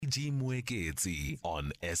Angie Mwekezi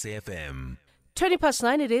on SFM.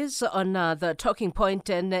 9:20 it is on the Talking Point,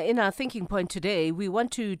 and in our Thinking Point today, we want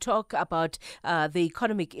to talk about the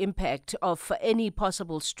economic impact of any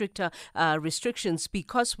possible stricter restrictions,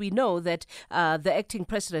 because we know that the acting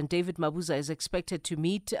President David Mabuza is expected to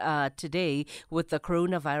meet today with the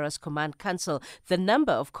Coronavirus Command Council. The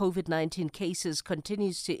number of COVID-19 cases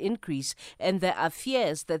continues to increase, and there are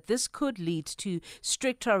fears that this could lead to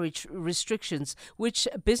stricter restrictions, which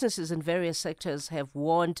businesses in various sectors have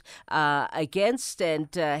warned against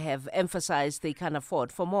and have emphasized they can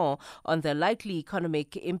afford. For more on the likely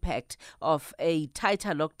economic impact of a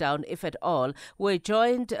tighter lockdown, if at all, we're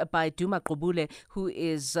joined by Duma Gqubule, who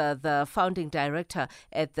is the founding director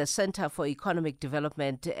at the Center for Economic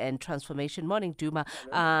Development and Transformation. Morning, Duma.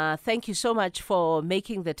 Thank you so much for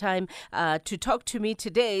making the time to talk to me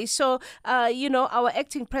today. So, our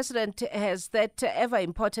acting president has that ever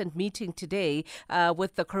important meeting today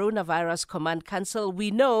with the Coronavirus Command Council.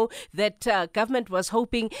 We know that government was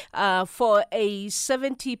hoping for a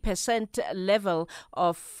 70% level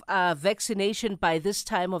of vaccination by this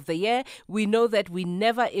time of the year. We know that we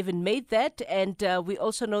never even made that, and we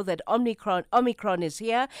also know that Omicron is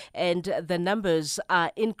here, and the numbers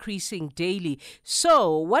are increasing daily.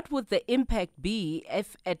 So what would the impact be,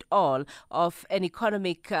 if at all, of an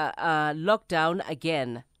economic lockdown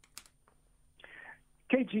again?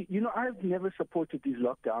 KG, I've never supported these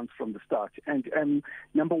lockdowns from the start. And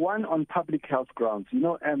number one, on public health grounds.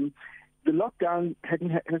 The lockdown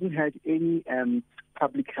hasn't had any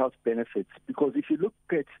public health benefits, because if you look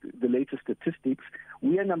at the latest statistics,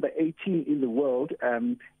 we are number 18 in the world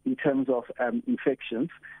in terms of infections.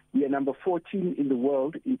 We are number 14 in the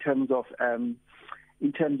world in terms of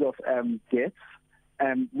deaths.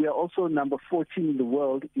 We are also number 14 in the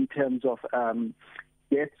world in terms of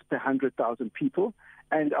deaths per 100,000 people.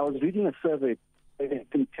 And I was reading a survey by a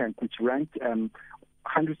think tank which ranked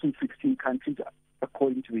 116 countries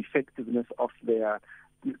according to the effectiveness of their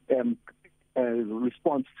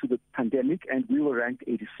response to the pandemic, and we were ranked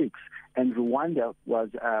 86. And Rwanda was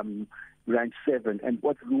ranked 7. And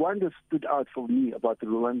what Rwanda stood out for me about the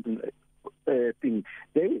Rwandan thing,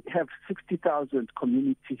 they have 60,000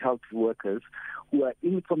 community health workers who are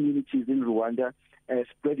in communities in Rwanda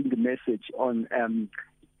spreading the message on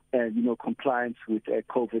compliance with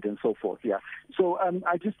COVID and so forth. Yeah. So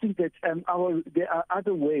I just think that there are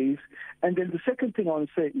other ways. And then the second thing I want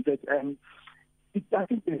to say is that I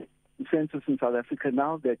think the consensus in South Africa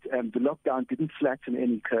now that the lockdown didn't flatten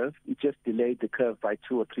any curve. It just delayed the curve by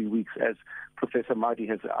 2 or 3 weeks, as Professor Madi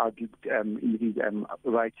has argued in his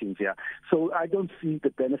writings here. So I don't see the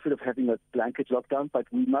benefit of having a blanket lockdown, but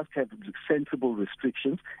we must have sensible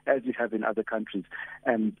restrictions as we have in other countries.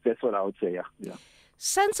 And that's what I would say, yeah.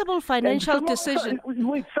 Sensible financial decision.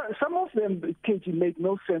 Some of them, KG, made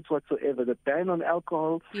no sense whatsoever. The ban on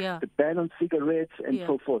alcohol, the ban on cigarettes, and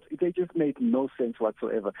so forth. They just made no sense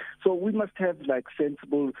whatsoever. So we must have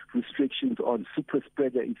sensible restrictions on super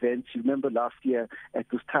spreader events. You remember last year at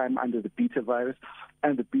this time under the beta virus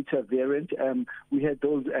and the beta variant, we had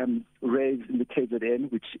those raves in the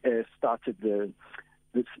KZN, which started the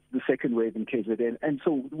second wave in KZN. And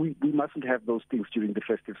so we mustn't have those things during the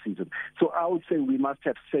festive season. So I would say we must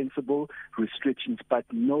have sensible restrictions, but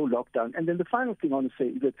no lockdown. And then the final thing I want to say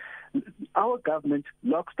is that our government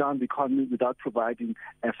locks down the economy without providing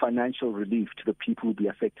financial relief to the people who will be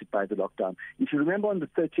affected by the lockdown. If you remember, on the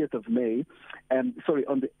 30th of May, on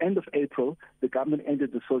the end of April, the government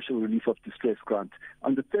ended the social relief of distress grant.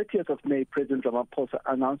 On the 30th of May, President Ramaphosa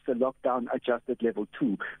announced a lockdown adjusted level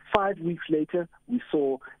 2. 5 weeks later, we saw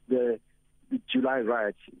the July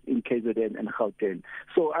riots in KZN and Gauteng.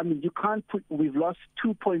 So, we've lost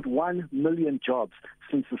 2.1 million jobs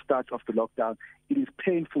since the start of the lockdown. It is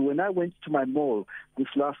painful. When I went to my mall this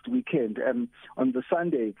last weekend, on the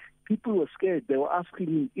Sunday, people were scared. They were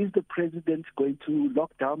asking me, is the president going to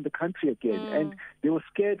lock down the country again? And they were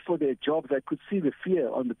scared for their jobs. I could see the fear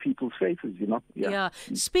on the people's faces, Yeah.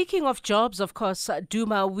 Speaking of jobs, of course,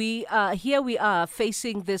 Duma, we are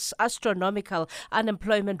facing this astronomical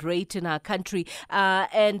unemployment rate in our country.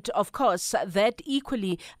 And of course, that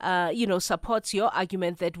equally, supports your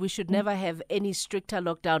argument that we should never have any stricter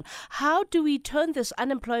lockdown. How do we turn this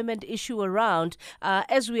unemployment issue around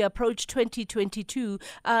as we approach 2022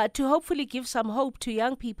 to hopefully give some hope to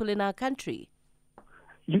young people in our country?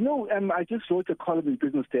 I just wrote a column in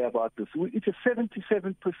Business Day about this. It's a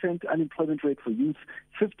 77% unemployment rate for youth,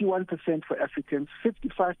 51% for Africans,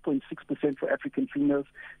 55.6% for African females,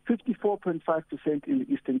 54.5% in the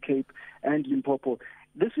Eastern Cape and Limpopo.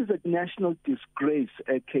 this is a national disgrace,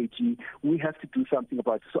 KG. We have to do something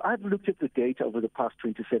about it. So I've looked at the data over the past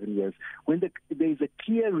 27 years. When there is a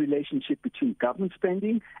clear relationship between government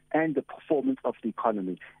spending and the performance of the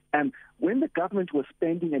economy. And when the government was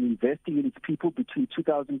spending and investing in its people between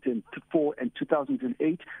 2004 and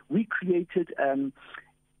 2008, we created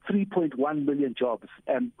 3.1 million jobs.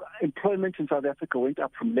 Employment in South Africa went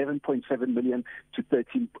up from 11.7 million to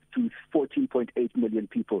 14.8 million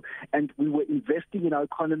people. And we were investing in our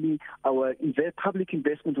economy. Our public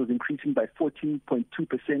investment was increasing by 14.2%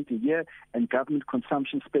 a year, and government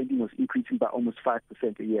consumption spending was increasing by almost 5%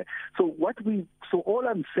 a year. So all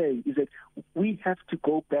I'm saying is that we have to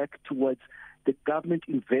go back towards the government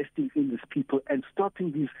investing in these people and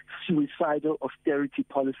stopping these suicidal austerity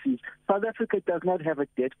policies. South Africa does not have a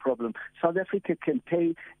debt problem. South Africa can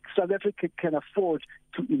pay. South Africa can afford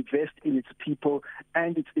to invest in its people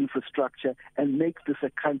and its infrastructure and make this a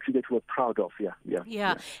country that we're proud of.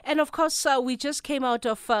 Yeah. And of course, we just came out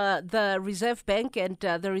of the Reserve Bank and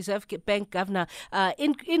the Reserve Bank governor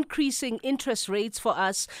increasing interest rates for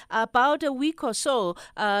us about a week or so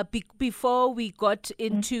before we got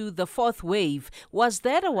into the fourth wave. Was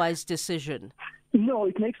that a wise decision? No,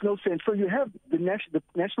 it makes no sense. So you have the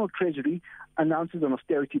National Treasury announces an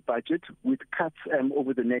austerity budget with cuts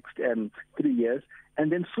over the next 3 years.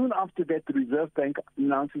 And then soon after that, the Reserve Bank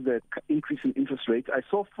announces an increase in interest rates. I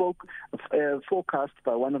saw forecast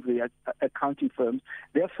by one of the accounting firms.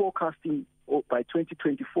 They're forecasting by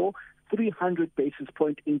 2024, 300 basis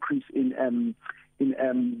point increase in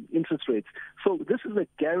interest rates. So this is a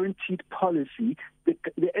guaranteed policy.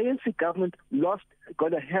 The ANC government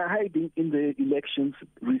got a hiding in the elections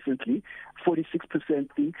recently,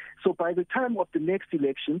 46% thing. So by the time of the next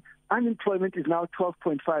election, unemployment is now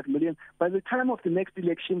 12.5 million. By the time of the next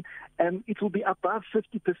election, it will be above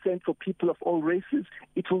 50% for people of all races.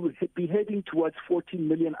 It will be heading towards 14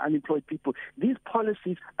 million unemployed people. These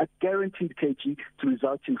policies are guaranteed, KG, to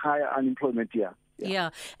result in higher unemployment here.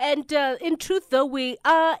 Yeah. And in truth, though, we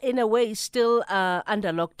are in a way still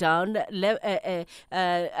under lockdown.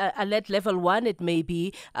 Alert level 1, it may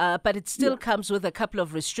be, but it still comes with a couple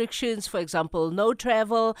of restrictions. For example, no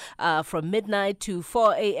travel from midnight to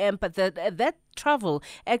 4 a.m. But that travel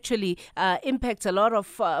actually impacts a lot of,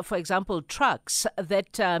 for example, trucks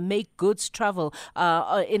that make goods travel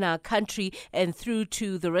in our country and through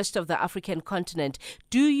to the rest of the African continent.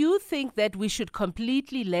 Do you think that we should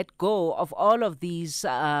completely let go of all of these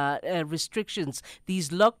restrictions, these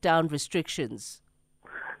lockdown restrictions?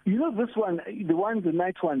 You know, this one, the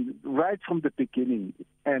night one, right from the beginning,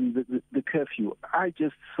 and the curfew, I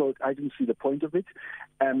just thought I didn't see the point of it.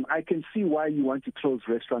 I can see why you want to close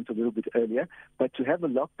restaurants a little bit earlier, but to have a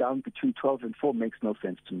lockdown between 12 and 4 makes no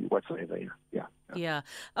sense to me whatsoever. Yeah.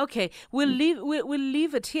 Okay. We'll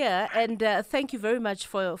leave it here, and thank you very much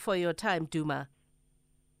for your time, Duma.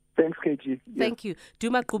 Thanks, KG. Thank you.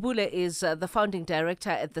 Duma Gqubule is the founding director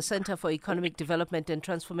at the Center for Economic Development and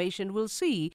Transformation. We'll see